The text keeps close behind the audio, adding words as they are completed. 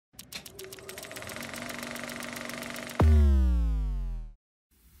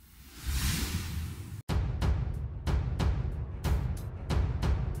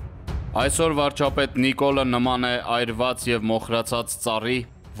Այսօր վարչապետ Նիկոլը նման է այրված և մոխրացած ծառի,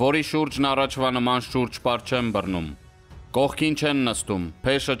 որի շուրջն առաջվա նման շուրջպար չեն բռնում։ Կողքին չեն նստում,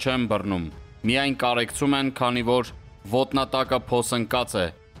 փեշը չեն բռնում, միայն կարեկցում են, քանի որ ոտնատակը փոսընկած է,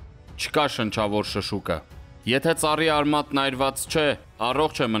 չկա շնչավոր շշուկը։ Եթե ծառի արմատն այրված չէ,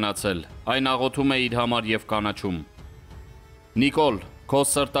 առողջ է մնացել, այն աղոթում է իր համար և կանաչում։ Նիկոլ, քո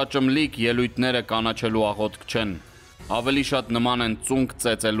սրտաճմլիկ ելույթները կանաչելու աղոթք չեն, ավելի շատ նման են ծունկ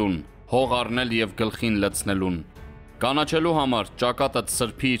ծեծելուն, հող առնել և գլխին լցնելուն։ Կանաչելու համար ճակատդ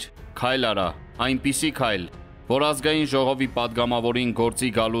սրբիր, քայլ արա, այնպիսի քայլ, որ ազգային ժողովի падգամավորին գործի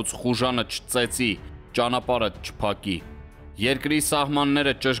գալուց խուժանը չծեծի, ճանապարհդ չփակի։ Երկրի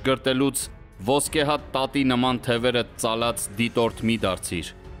սահմանները ճշգրտելուց ոսկեհատ տատի նման թևերը ծալած դիտորդ մի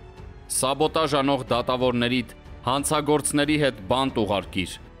դարձիր։ Սաբոտաժ անող դատավորներիդ հանցագործների հետ բանտ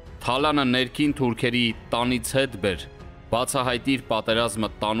ուղարկիր, թալանը ներքին թուրքերի տանից հետ բեր, բացահայտիր պատերազմը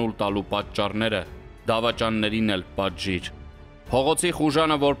տանուլ տալու պատճառները, դավաճաններին էլ պատժիր։ Փողոցի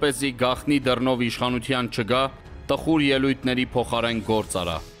խուժանը որպեսզի գաղտնի դռնով իշխանության չգա, տխուր ելույթների փոխարեն գործ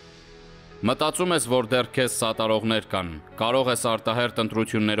արա։ Մտածում ես, որ դեռ քեզ սատարողներ կան, կարող ես արտահերթ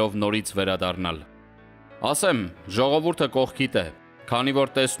ընտրություններով նորից վերադառնալ։ Ասեմ, ժողովուրդը կողքիդ է, քանի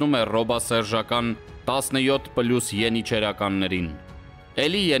որ տեսնում է ռոբասերժական 17+ ենիչերականներին։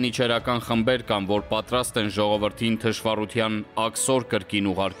 Էլի ենիչերական խմբեր կան, որ պատրաստ են ժողովրդին թշվառության աքսոր կրկին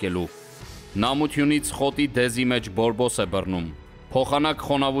ուղարկելու։ Նամությունից խոտի դեզի մեջ բորբոս է բռնում, փոխանակ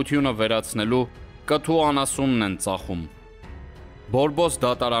խոնավությունը վերացնելու կթու անասունն են ծախում։ Բորբոս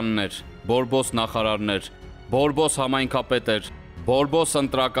դատարաններ, բորբոս նախարարներ, բորբոս համայնքապետեր, բորբոս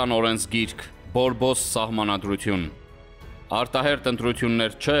ընտրական օրենսգիրք, բորբոս սահմանադրություն։ Արտահերթ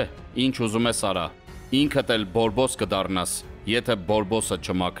ընտրություններ չէ, ինչ ուզում ես արա, ինքդ էլ բորբոս կդառնաս, եթե բորբոսը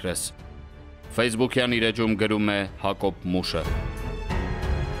չմաքրես։ Facebook-յան իր էջում գրում է Հակոբ Մուշը։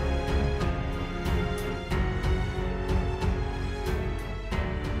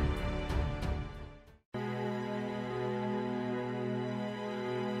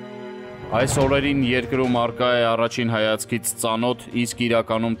 Այս օրերին երկրում առկա է առաջին հայացքից ծանոթ, իսկ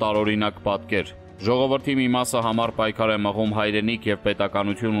իրականում տարօրինակ պատկեր։ Ժողովրդի մի մասը համառ պայքար է մղում հայրենիք և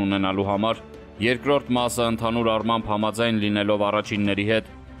պետականություն ունենալու համար, երկրորդ մասը ընդհանուր առմամբ համաձայն լինելով առաջինների հետ,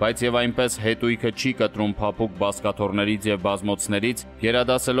 բայց եւ այնպես հետույքը չի կտրում փափուկ բազկաթոռներից եւ բազմոցներից,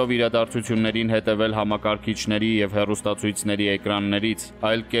 գերադասելով իրադարձություններին հետևել համակարգիչների եւ հեռուստացույցների էկրաններից,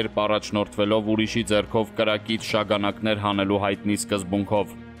 այլ կերպ առաջնորդվելով ուրիշի ձեռքով կրակից շագանակներ հանելու հայտնի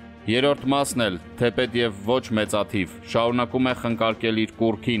սկզբունքով։ Երրորդ մասն էլ, թեպետ եւ ոչ մեծաթիվ, շարունակում է խնկարկել իր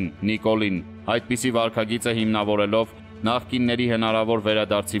կուռքին, Նիկոլին, այդպիսի վարքագիծը հիմնավորելով նախկինների հնարավոր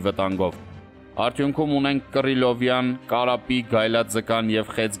վերադարձի վտանգով։ Արդյունքում ունենք Կռիլովյան, Կարապի, Գայլաձկան եւ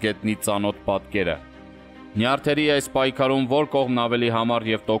Խեցգետնի ծանոթ պատկերը։ Նյարդերի այս պայքարում որ կողմն ավելի համառ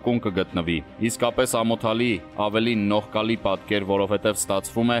եւ տոկուն կգտնվի, իսկապես ամոթալի, ավելին նողկալի պատկեր, որովհետեւ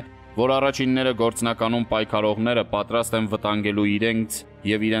ստացվում է, որ առաջինները գործնականում պայքարողները պատրաստ են վտանգելու իրենց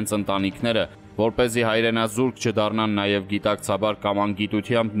եւ իրենց ընտանիքները, որպեսզի հայրենազուրկ չդառնան նաեւ գիտակցաբար կամ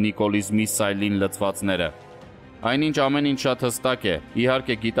անգիտությամբ նիկոլիզմի սայլին լցվածները։ Այնինչ ամեն ինչ շատ հստակ է,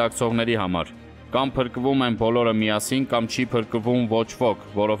 իհարկե գիտակցողների համար, կամ փրկվում են բոլորը միասին, կամ չի փրկվում ոչ ոք,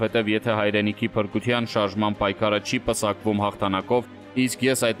 որովհետև եթե հայրենիքի փրկության շարժման պայքարը չի պսակվում հաղթանակով, իսկ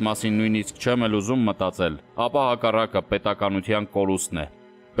ես այդ մասին նույնիսկ չեմ էլ ուզում մտածել, ապա հակառակը պետականության կորուստն է։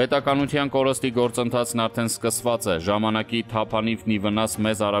 Պետականության կորստի գործընթացն արդեն սկսված է, ժամանակի թափանիվն ի վնաս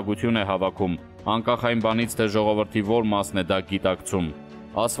մեծ արագություն է հավաքում, անկախ այն բանից, թե ժողովրդի որ մասն է դա գիտակցում։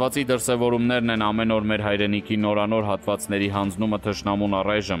 Ասվածի դրսևորումներն են ամեն օր մեր հայրենիքի նորանոր հատվածների հանձնումը թշնամուն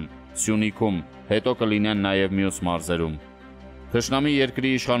առայժմ, Սյունիքում, հետո կլինեն նաև մյուս մարզերում։ Թշնամի երկրի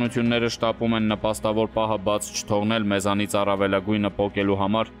իշխանությունները շտապում են նպաստավոր պահը բաց չթողնել մեզանից առավելագույնը պոկելու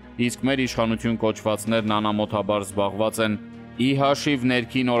համար, իսկ մեր իշխանություն կոչվածներն անամոթաբար զբաղված են ի հաշիվ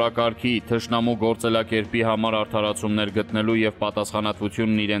ներքին օրակարգի, թշնամու գործելակերպի համար արդարացումներ գտնելու և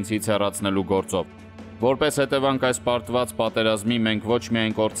պատասխանատվությունն իրենցից հեռացնելու գործով։ Որպես հետևանք այս պարտված պատերազմի մենք ոչ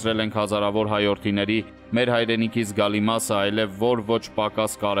միայն կորցրել ենք հազարավոր հայորդիների, մեր հայրենիքի զգալի մասը, այլև որ ոչ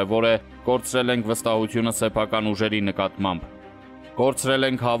պակաս կարևոր է, կորցրել ենք վստահությունը սեփական ուժերի նկատմամբ։ Կորցրել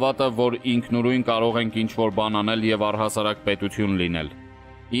ենք հավատը, որ ինքնուրույն կարող ենք ինչ-որ բան անել և առհասարակ պետություն լինել։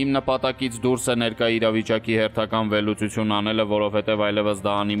 Իմ նպատակից դուրս է ներկա իրավիճակի հերթական վերլուծություն անելը, որովհետև այլևս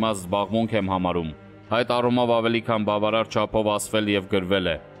դա անիմաստ զբաղմունք եմ համարում։ Այդ առումով ավելի քան բավարար չափով ասվել և գրվել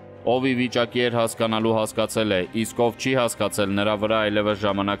է։ Ով ի վիճակի էր հասկանալու հասկացել է, իսկ ով չի հասկացել, նրա վրա այլևս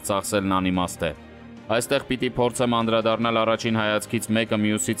ժամանակ ծախսելն անիմաստ է։ Այստեղ պիտի փորձեմ անդրադառնալ առաջին հայացքից մեկը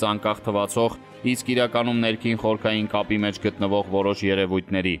մյուսից անկախ թվացող, իսկ իրականում ներքին խորքային կապի մեջ գտնվող որոշ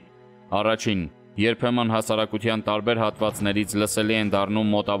երևույթների։ Առաջին, Երբեմն հասարակության տարբեր հատվածներից լսելի են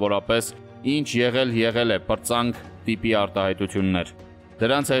դառնում մոտավորապես ինչ եղել է պրծանք տիպի արտահայտություններ։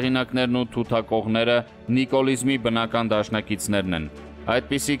 Դրանց հեղինակներն ու թութակողները նիկոլիզմի բնական դաշնակիցներն են։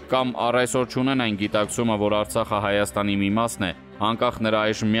 Այդպիսիք կամ առայսօր չունեն այն գիտակցումը, որ Արցախը Հայաստանի մի մասն է, անկախ նրա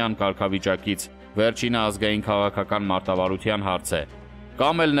այժմյան կարգավիճակից, վերջինը ազգային քաղաքական մարտավարության հարց է։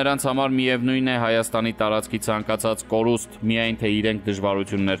 Կամ էլ նրանց համար միևնույն է Հայաստանի տարածքի ցանկացած կորուստ, միայն թե իրենք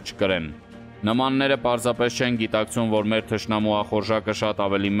դժվարություններ չկրեն։ Նմանները պարզապես չեն գիտակցում, որ մեր թշնամու ախորժակը շատ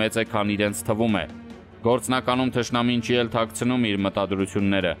ավելի մեծ է, քան իրենց թվում է։ Գործնականում թշնամին չի էլ թաքցնում իր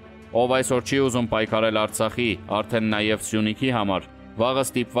մտադրությունները։ Ով այսօր չի ուզում պայքարել Արցախի, արդեն նաև Սյունիքի համար, վաղը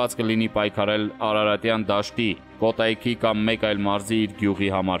ստիպված կլինի պայքարել Արարատյան դաշտի, Կոտայքի կամ մեկ այլ մարզի իր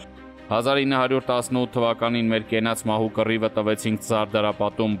գյուղի համար։ 1918 թվականին մեր կենաց մահու կռիվը տվեցինք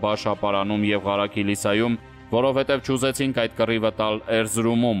Սարդարապատում, Բաշապարանում և Ղարաքիլիսայում, որովհետև չուզեցինք այդ կռիվը տալ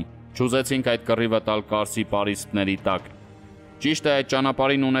Էրզրումում, չուզեցինք այդ կռիվը տալ Կարսի պարիսպների տակ։ Ճիշտ է, այդ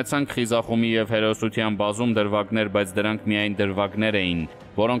ճանապարհին ունեցանք խիզախումի և հերոսության բազում դրվագներ, բայց դրանք միայն դրվագներ էին,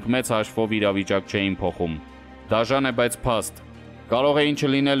 որոնք մեծ հաշվով իրավիճակ չէին փոխում։ Դաժան է, բայց փաստ։ Կարող էին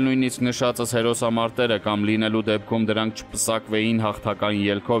չլինել նույնիսկ նշածս հերոսամարտերը կամ լինելու դեպքում դրանք չպսակվեին հաղթական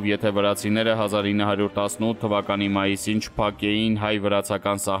ելքով, եթե վրացիները 1918 թվականի մայիսին չփակեին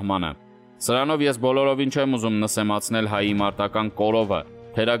հայ-վրացական սահմանը։ Սրանով ես բոլորովին չեմ ուզում նսեմացնել հայի մարտական կորովը,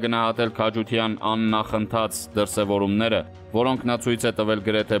 թերագնահատել քաջության աննախընթաց դրսևորումները, որոնք նա ցույց է տվել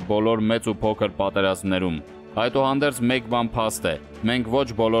գրեթե բոլոր մեծ ու փոքր պատերազմներում։ Այդուհանդերձ մեկ բան փաստ է, մենք ոչ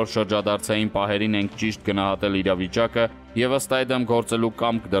բոլոր շրջադարձային պահերին ենք ճիշտ գնահատել իրավիճակը և ըստ այդմ գործելու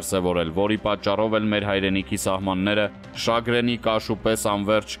կամք դրսևորել, որի պատճառով էլ մեր հայրենիքի սահմանները շագրենի կաշու պես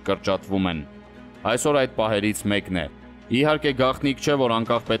անվերջ կրճատվում են։ Այսօր այդ պահերից մեկն է։ Իհարկե գաղտնիք չէ, որ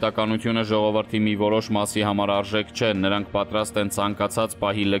անկախ պետականությունը ժողովրդի մի որոշ մասի համար արժեք չէ, նրանք պատրաստ են ցանկացած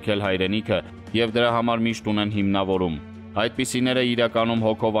պահի լքել հայրենիքը և դրա համար միշտ ունեն հիմնավորում։ Այդպիսիները իրականում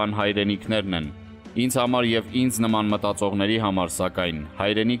հոգով անհայրենիքներն են։ Ինձ համար և ինձ նման մտածողների համար, սակայն,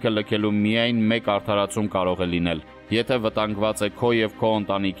 հայրենիքը լքելու միայն մեկ արդարացում կարող է լինել, եթե վտանգված է քո և քո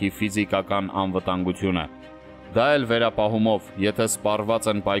ընտանիքի ֆիզիկական անվտանգությունը։ Դա էլ վերապահումով, եթե սպառված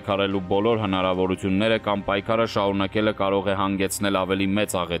են պայքարելու բոլոր հնարավորությունները կամ պայքարը շարունակելը կարող է հանգեցնել ավելի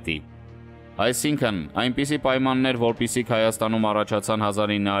մեծ աղետի։ Այսինքն, այնպիսի պայմաններ, որպիսիք Հայաստանում առաջացան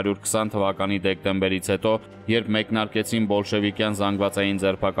 1920 թվականի դեկտեմբերից հետո, երբ մեկնարկեցին բոլշևիկյան զանգվածային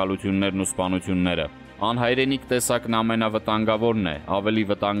ձերբակալություններն ու սպանությունները։ Անհայրենիք տեսակն ամենավտանգավորն է, ավելի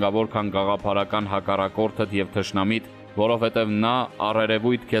վտանգավոր, քան գաղափարական հակառակորդդ և թշնամիդ, որովհետև նա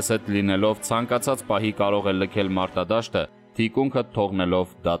առերևույթ քեզ հետ լինելով ցանկացած պահի կարող է լքել մարտադաշտը, թիկունքդ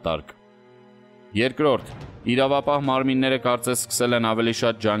թողնելով դատարկ։ Երկրորդ, իրավապահ մարմինները կարծես սկսել են ավելի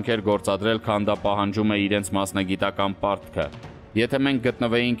շատ ջանքեր գործադրել, քան դա պահանջում է իրենց մասնագիտական պարտքը։ Եթե մենք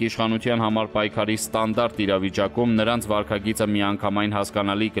գտնվեինք իշխանության համար պայքարի ստանդարտ իրավիճակում, նրանց վարքագիծը միանգամայն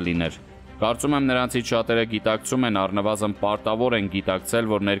հասկանալի կլիներ։ Կարծում եմ նրանցից շատերը գիտակցում են, առնվազն պարտավոր են գիտակցել,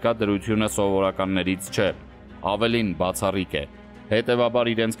 որ ներկա դրությունը սովորականներից չէ, ավելին բացառիկ է։ Հետևաբար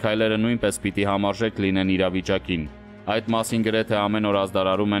իրենց քայլերը նույնպես պիտի համարժեք լինեն իրավիճակին։ Այդ մասին գրեթե ամեն օր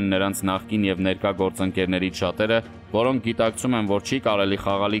ազդարարում են նրանց նախկին և ներկա գործընկերներից շատերը, որոնք գիտակցում են, որ չի կարելի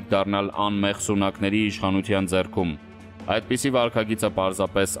խաղալիք դառնալ անմեղ սունակների իշխանության ձեռքում։ Այդպիսի վարքագիծը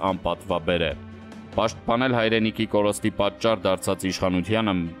պարզապես անպատվաբեր է։ Պաշտպանել հայրենիքի կորստի պատճառ դարձած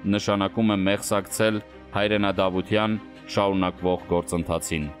իշխանությանը նշանակում է մեղսակցել հայրենադավության շարունակվող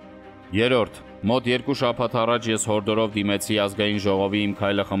գործընթացին։ Երրորդ, մոտ 2 շաբաթ առաջ ես հորդորով դիմեցի ազգային ժողովի իմ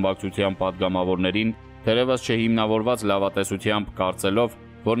քայլը խմբակցության պատգամավորներին, թերևս չհիմնավորված լավատեսությամբ կարծելով,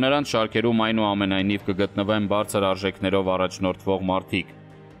 որ նրանց շարքերում այնուամենայնիվ կգտնվեն բարձր արժեքներով առաջնորդվող մարդիկ։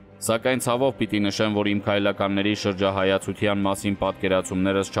 Սակայն ցավով պիտի նշեմ, որ իմ քայլականների շրջահայացության մասին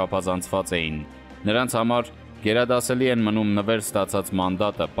պատկերացումներս չափազանցված էին։ Նրանց համար գերադասելի են մնում նվեր ստացած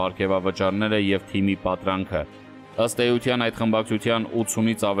մանդատը, պարգևավճարները և թիմի պատրանքը։ Ըստ էության այդ խմբակցության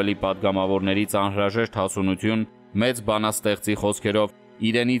 80-ից ավելի պատգամավորներից անհրաժեշտ հասունություն, մեծ բանաստեղծի խոսքերով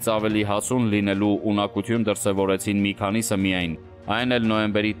իրենից ավելի հասուն լինելու ունակություն դրսևորեցին մի քանիսը միայն, այն էլ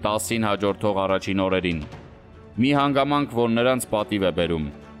նոյեմբերի 10-ին հաջորդող առաջին օրերին։ Մի հանգամանք, որ նրանց պատիվ է բերում։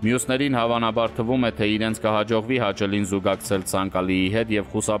 Մյուսներին հավանաբար թվում է, թե իրենց կհաջողվի հաճելին զուգակցել ցանկալիի հետ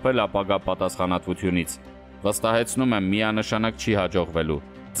և խուսափել ապագա պատասխանատվությունից։ Վստահեցնում եմ, միանշանակ չի հաջողվելու։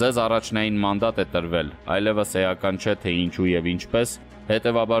 Ձեզ առաջնային մանդատ է տրվել, այլևս էական չէ, թե ինչու և ինչպես,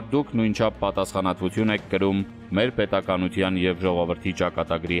 հետևաբար դուք նույնչափ պատասխանատվություն եք կրում մեր պետականության և ժողովրդի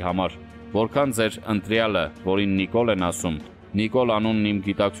ճակատագրի համար, որքան ձեր ընտրյալը, որին Նիկոլ են ասում, Նիկոլ անունն իմ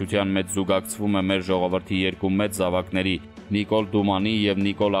գիտակցության մեջ զուգակցվում է մեր ժողովրդի երկու մեծ զավակների, Նիկոլ Դումանի և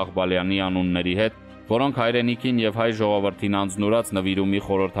Նիկոլ Աղբալյանի անունների հետ, որոնք հայրենիքին և հայ ժողովրդին անձնուրաց նվիրումի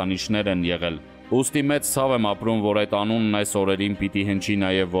խորհրդանիշներ են եղել, Ուստի մեծ ցավ եմ ապրում, որ այդ անունն այս օրերին պիտի հնչի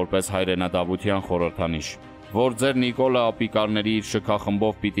նաև որպես հայրենադավության խորհրդանիշ, որ ձեր Նիկոլը ապիկարների իր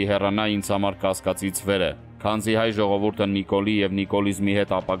շքախմբով պիտի հեռանա ինձ համար կասկածից վեր է, քանզի հայ ժողովուրդը Նիկոլի եւ նիկոլիզմի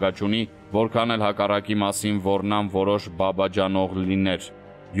հետ ապագա չունի, որքան էլ հակառակի մասին ոռնան որոշ բաբաջանող լիներ։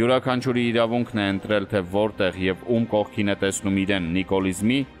 Յուրաքանչյուրի իրավունքն է ընտրել, թե որտեղ եւ ում կողքին է տեսնում իրեն՝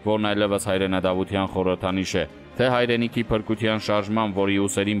 նիկոլիզմի, որն այլևս հայրենադավության խորհրդանիշ է, թե հայրենիքի փրկության շարժման, որի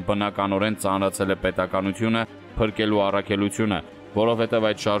ուսերին բնականորեն ծանրացել է պետականությունը, փրկելու առաքելությունը, որովհետև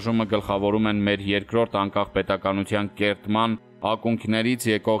այդ շարժումը գլխավորում են մեր երկրորդ անկախ պետականության կերտման, ակունքներից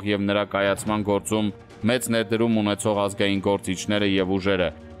եկող եւ նրա կայացման գործում մեծ ներդրում ունեցող ազգային գործիչները եւ ուժերը,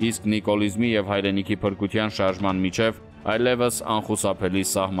 իսկ նիկոլիզմի եւ հայրենիքի փրկության շարժման միջև այլևս անխուսափելի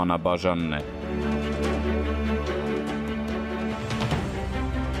սահմանաբաժանն է։